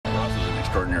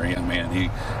extraordinary young man. He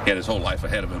had his whole life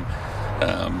ahead of him.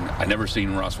 I never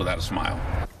seen Ross without a smile.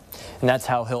 And that's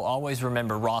how he'll always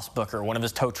remember Ross Booker, one of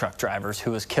his tow truck drivers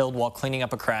who was killed while cleaning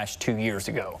up a crash 2 years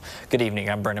ago. Good evening,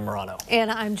 I'm Brendan Morano. And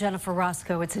I'm Jennifer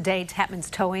Roscoe. It's a day Tapman's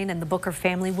Towing and the Booker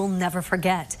family will never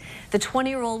forget. The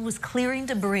 20-year-old was clearing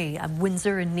debris on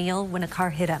Windsor and Neal when a car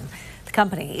hit him. The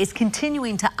company is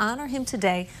continuing to honor him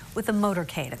today with a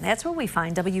motorcade, and that's where we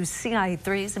find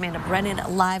WCIA3's Amanda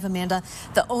Brennan live. Amanda,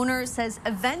 the owner says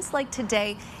events like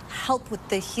today help with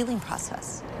the healing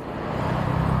process.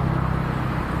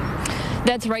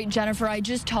 That's right, Jennifer. I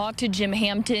just talked to Jim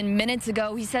Hampton minutes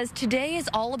ago. He says today is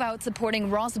all about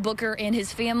supporting Ross Booker and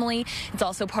his family. It's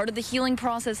also part of the healing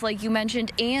process, like you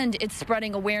mentioned, and it's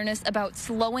spreading awareness about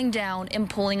slowing down and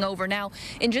pulling over. Now,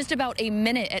 in just about a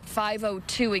minute at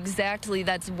 5:02 exactly,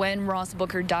 that's when Ross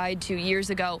Booker died 2 years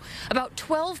ago. About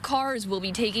 12 cars will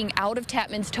be taking out of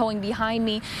Tapman's Towing behind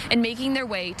me and making their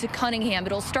way to Cunningham.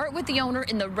 It'll start with the owner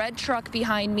in the red truck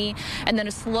behind me, and then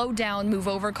a slow down move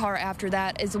over car after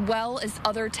that, as well as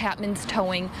other Tapman's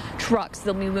Towing trucks.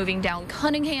 They'll be moving down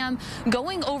Cunningham,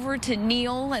 going over to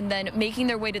Neal, and then making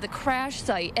their way to the crash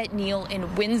site at Neal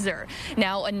in Windsor.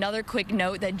 Now, another quick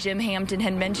note that Jim Hampton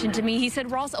had mentioned to me, he said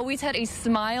Ross always had a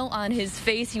smile on his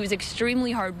face. He was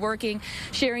extremely hardworking,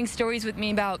 sharing stories with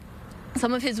me about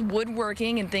some of his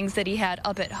woodworking and things that he had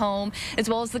up at home, as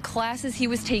well as the classes he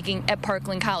was taking at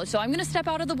Parkland College. So I'm going to step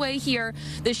out of the way here.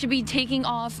 This should be taking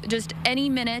off just any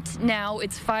minute now.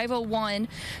 It's 5:01,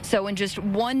 so in just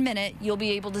 1 minute, you'll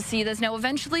be able to see this. Now,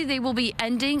 eventually, they will be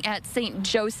ending at St.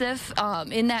 Joseph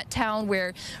in that town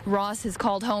where Ross has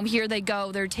called home. Here they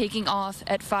go. They're taking off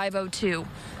at 5:02.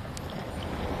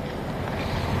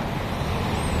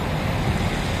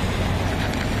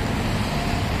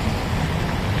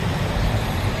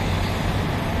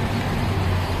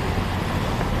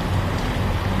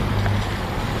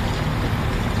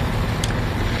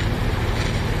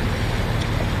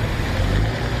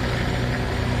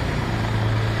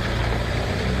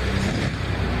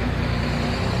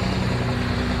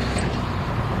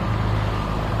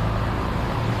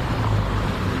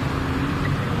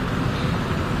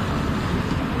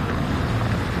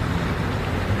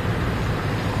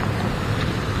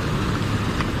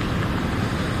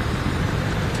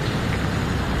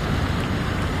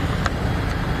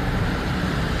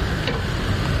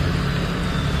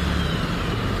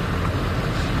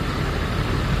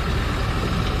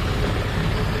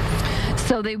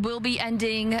 So they will be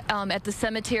ending at the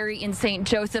cemetery in St.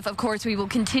 Joseph. Of course, we will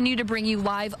continue to bring you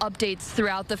live updates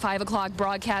throughout the 5 o'clock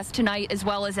broadcast tonight, as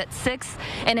well as at 6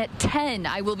 and at 10.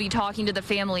 I will be talking to the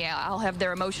family. I'll have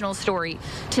their emotional story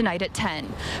tonight at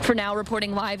 10. For now,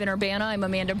 reporting live in Urbana, I'm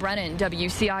Amanda Brennan,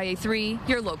 WCIA3,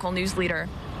 your local news leader.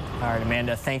 All right,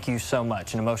 Amanda, thank you so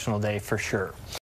much. An emotional day for sure.